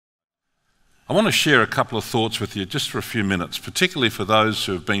I want to share a couple of thoughts with you just for a few minutes, particularly for those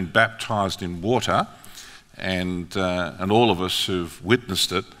who have been baptised in water and all of us who've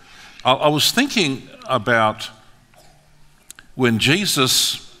witnessed it. I was thinking about when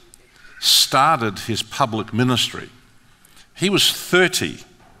Jesus started his public ministry. He was 30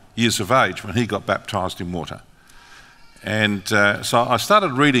 years of age when he got baptised in water. And so I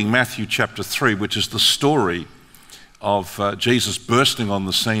started reading Matthew chapter 3, which is the story of Jesus bursting on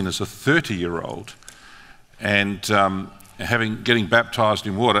the scene as a 30-year-old and getting baptised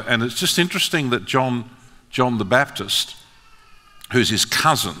in water. And it's just interesting that John the Baptist, who's his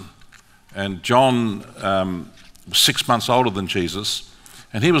cousin, and John was 6 months older than Jesus,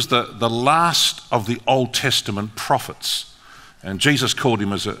 and he was the last of the Old Testament prophets. And Jesus called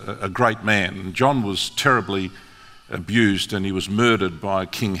him as a great man. And John was terribly abused, and he was murdered by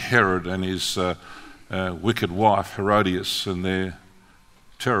King Herod and his wicked wife Herodias and their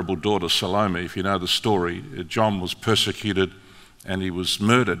terrible daughter Salome. If you know the story, John was persecuted and he was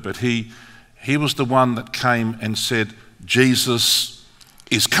murdered, but he was the one that came and said, Jesus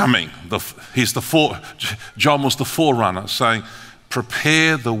is coming. John was the forerunner, saying,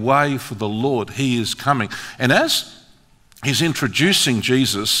 prepare the way for the Lord, he is coming. And as he's introducing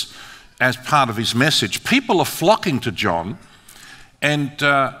Jesus as part of his message, people are flocking to John, and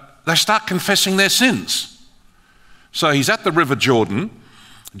they start confessing their sins. So he's at the River Jordan.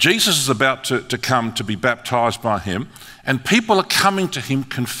 Jesus is about to come to be baptised by him, and people are coming to him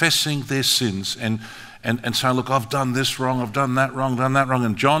confessing their sins and saying, look, I've done this wrong, I've done that wrong,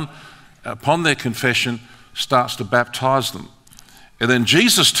 and John, upon their confession, starts to baptise them. And then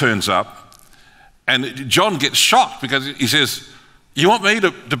Jesus turns up, and John gets shocked because he says, you want me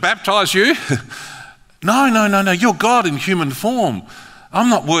to baptise you? No, you're God in human form. I'm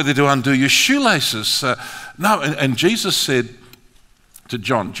not worthy to undo your shoelaces. No, and Jesus said to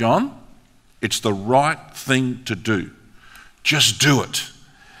John, it's the right thing to do. Just do it.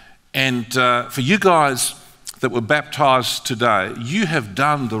 And for you guys that were baptised today, you have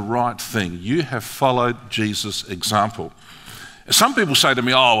done the right thing. You have followed Jesus' example. Some people say to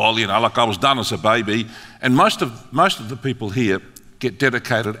me, oh, well, like I was done as a baby. And most of the people here get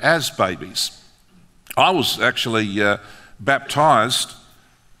dedicated as babies. I was actually baptised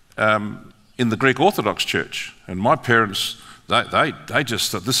in the Greek Orthodox Church, and my parents, they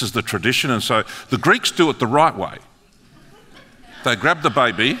just thought this is the tradition, and so the Greeks do it the right way. They grab the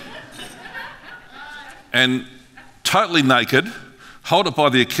baby and totally naked, hold it by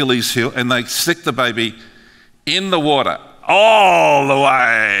the Achilles heel, and they stick the baby in the water all the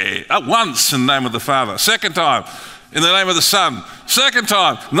way. At once in the name of the Father, second time in the name of the Son, second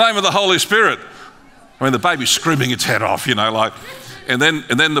time in the name of the Holy Spirit. I mean, the baby's screaming its head off, and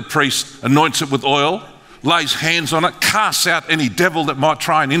then the priest anoints it with oil, lays hands on it, casts out any devil that might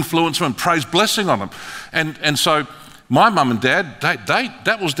try and influence them, and prays blessing on them. And so my mum and dad,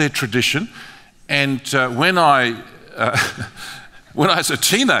 that was their tradition. And when I was a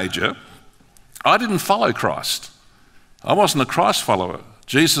teenager, I didn't follow Christ. I wasn't a Christ follower.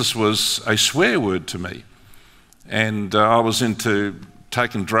 Jesus was a swear word to me. And I was into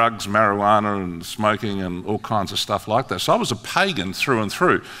taking drugs, marijuana and smoking and all kinds of stuff like that. So I was a pagan through and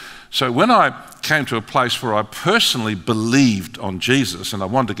through. So when I came to a place where I personally believed on Jesus and I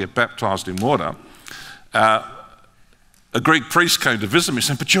wanted to get baptised in water, a Greek priest came to visit me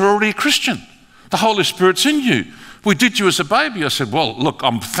saying, but you're already a Christian. The Holy Spirit's in you. We did you as a baby. I said, well, look,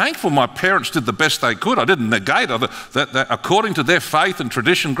 I'm thankful my parents did the best they could. I didn't negate that according to their faith and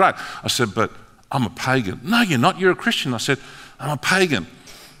tradition, great. I said, but I'm a pagan. No, you're not. You're a Christian. I said, I'm a pagan.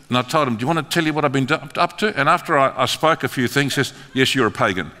 And I told him, do you want to tell you what I've been up to? And after I spoke a few things, he says, yes, you're a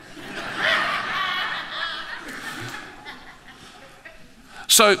pagan.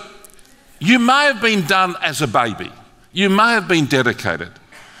 So you may have been done as a baby. You may have been dedicated.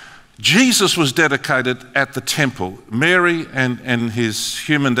 Jesus was dedicated at the temple. Mary and his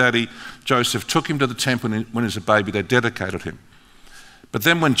human daddy, Joseph, took him to the temple when he was a baby. They dedicated him. But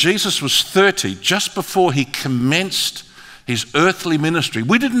then when Jesus was 30, just before he commenced his earthly ministry,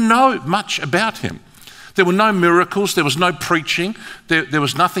 we didn't know much about him. There were no miracles, there was no preaching, there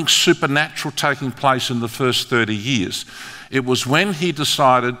was nothing supernatural taking place in the first 30 years. It was when he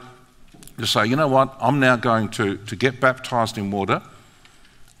decided to say, you know what, I'm now going to get baptised in water,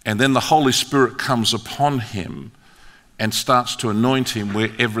 and then the Holy Spirit comes upon him and starts to anoint him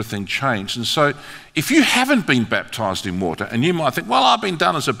where everything changed. And so if you haven't been baptised in water, and you might think, well, I've been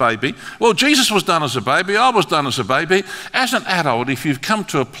done as a baby. Well, Jesus was done as a baby. I was done as a baby. As an adult, if you've come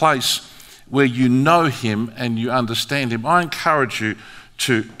to a place where you know him and you understand him, I encourage you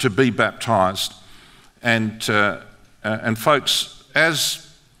to be baptised. And folks, as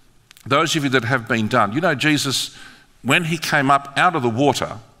those of you that have been done, you know Jesus, when he came up out of the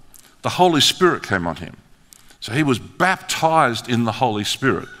water, the Holy Spirit came on him. So he was baptized in the Holy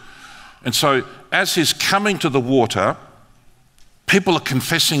Spirit. And so as he's coming to the water, people are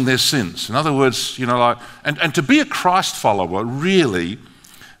confessing their sins. In other words, and to be a Christ follower, really,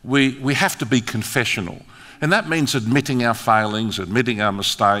 we have to be confessional. And that means admitting our failings, admitting our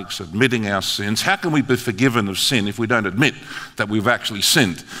mistakes, admitting our sins. How can we be forgiven of sin if we don't admit that we've actually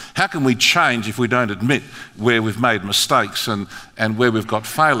sinned? How can we change if we don't admit where we've made mistakes and where we've got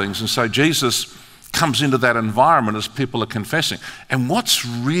failings? And so Jesus comes into that environment as people are confessing. And what's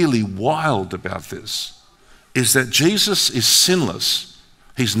really wild about this is that Jesus is sinless.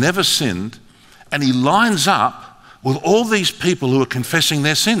 He's never sinned. And he lines up with all these people who are confessing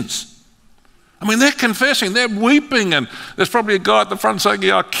their sins. I mean, they're confessing, they're weeping, and there's probably a guy at the front saying,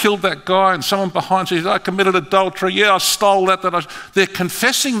 yeah, I killed that guy, and someone behind says, I committed adultery, yeah, I stole that. They're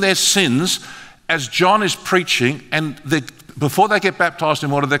confessing their sins as John is preaching, and before they get baptized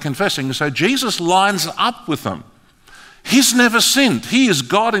in water, they're confessing. And so Jesus lines up with them. He's never sinned. He is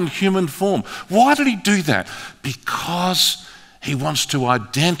God in human form. Why did he do that? Because he wants to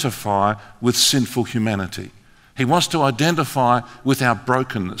identify with sinful humanity. He wants to identify with our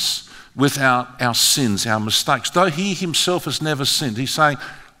brokenness, with our sins, our mistakes. Though he himself has never sinned, he's saying,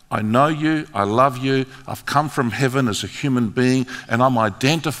 I know you, I love you, I've come from heaven as a human being, and I'm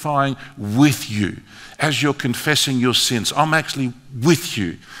identifying with you. As you're confessing your sins, I'm actually with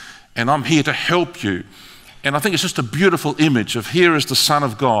you, and I'm here to help you. And I think it's just a beautiful image of here is the Son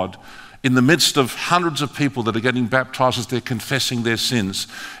of God in the midst of hundreds of people that are getting baptized as they're confessing their sins.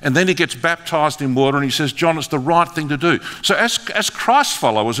 And then he gets baptized in water and he says, John, it's the right thing to do. So as Christ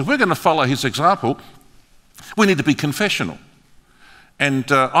followers, if we're going to follow his example, we need to be confessional.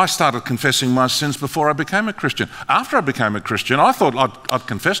 And I started confessing my sins before I became a Christian. After I became a Christian, I thought I'd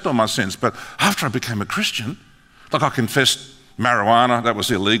confessed all my sins, but after I became a Christian, like I confessed marijuana, that was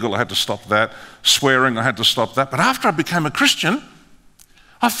illegal, I had to stop that. Swearing, I had to stop that. But after I became a Christian,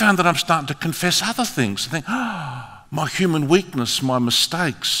 I found that I'm starting to confess other things. I think, my human weakness, my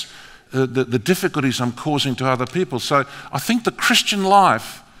mistakes, the difficulties I'm causing to other people. So I think the Christian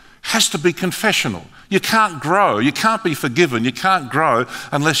life has to be confessional. You can't grow, you can't be forgiven, you can't grow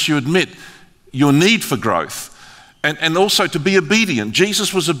unless you admit your need for growth. And also to be obedient.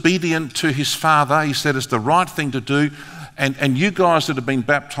 Jesus was obedient to his Father. He said it's the right thing to do. And you guys that have been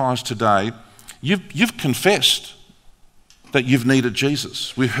baptized today, you've confessed that you've needed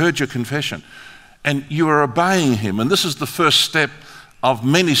Jesus. We heard your confession. And you are obeying him. And this is the first step of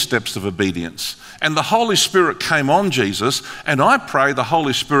many steps of obedience. And the Holy Spirit came on Jesus. And I pray the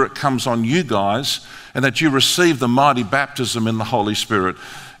Holy Spirit comes on you guys and that you receive the mighty baptism in the Holy Spirit.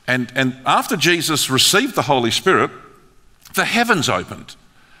 And after Jesus received the Holy Spirit, the heavens opened.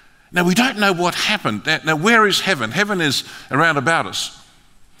 Now, we don't know what happened. Now, where is heaven? Heaven is around about us.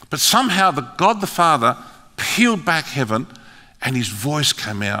 But somehow God the Father peeled back heaven and his voice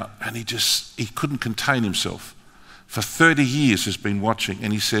came out and he couldn't contain himself. For 30 years he's been watching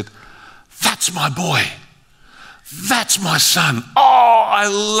and he said, that's my boy. That's my son. Oh, I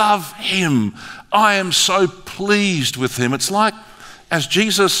love him. I am so pleased with him. It's like as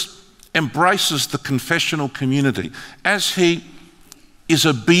Jesus embraces the confessional community, as he is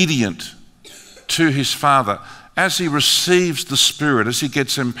obedient to his Father, as he receives the Spirit, as he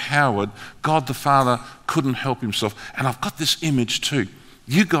gets empowered, God the Father couldn't help himself. And I've got this image too.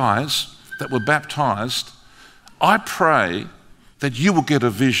 You guys that were baptized, I pray that you will get a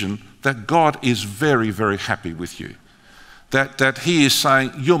vision that God is very, very happy with you. That he is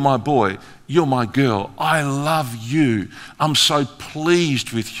saying, you're my boy, you're my girl, I love you. I'm so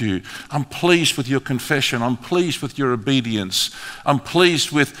pleased with you. I'm pleased with your confession. I'm pleased with your obedience. I'm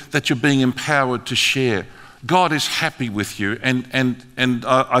pleased with that you're being empowered to share. God is happy with you, and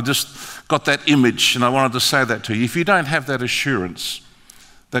I just got that image and I wanted to say that to you. If you don't have that assurance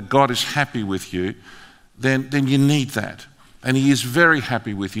that God is happy with you, then you need that. And he is very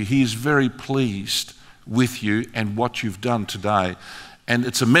happy with you. He is very pleased with you and what you've done today. And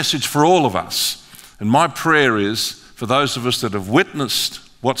it's a message for all of us. And my prayer is for those of us that have witnessed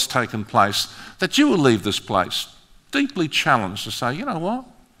what's taken place, that you will leave this place deeply challenged to say, you know what,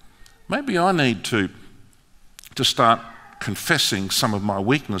 maybe I need to start confessing some of my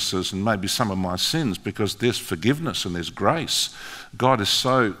weaknesses and maybe some of my sins, because there's forgiveness and there's grace. God is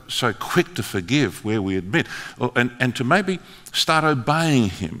so quick to forgive where we admit, and to maybe start obeying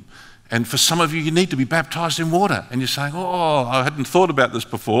him. And for some of you, you need to be baptized in water. And you're saying, oh, I hadn't thought about this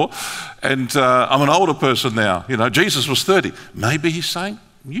before. And I'm an older person now. You know, Jesus was 30. Maybe he's saying,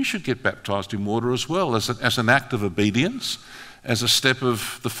 you should get baptized in water as well as an act of obedience as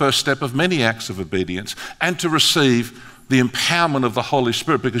the first step of many acts of obedience, and to receive the empowerment of the Holy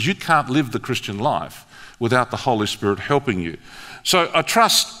Spirit, because you can't live the Christian life without the Holy Spirit helping you. So I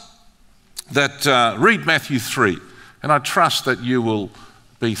trust that, read Matthew 3, and I trust that you will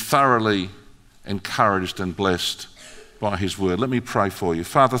be thoroughly encouraged and blessed by his word. Let me pray for you.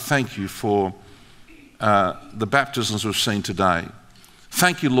 Father, thank you for the baptisms we've seen today.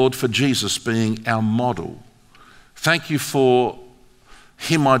 Thank you, Lord, for Jesus being our model. Thank you for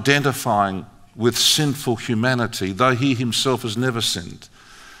him identifying with sinful humanity, though he himself has never sinned.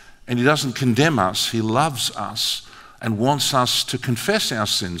 And he doesn't condemn us, he loves us and wants us to confess our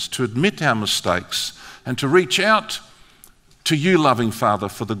sins, to admit our mistakes, and to reach out to you, loving Father,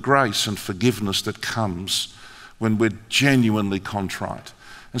 for the grace and forgiveness that comes when we're genuinely contrite.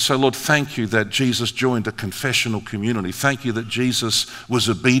 And so, Lord, thank you that Jesus joined a confessional community. Thank you that Jesus was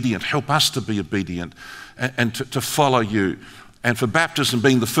obedient. Help us to be obedient and to follow you. And for baptism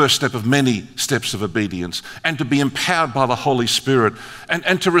being the first step of many steps of obedience, and to be empowered by the Holy Spirit,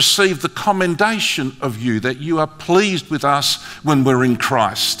 and to receive the commendation of you, that you are pleased with us when we're in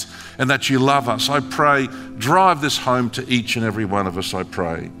Christ, and that you love us. I pray, drive this home to each and every one of us, I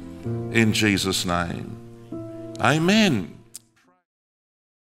pray, in Jesus' name. Amen.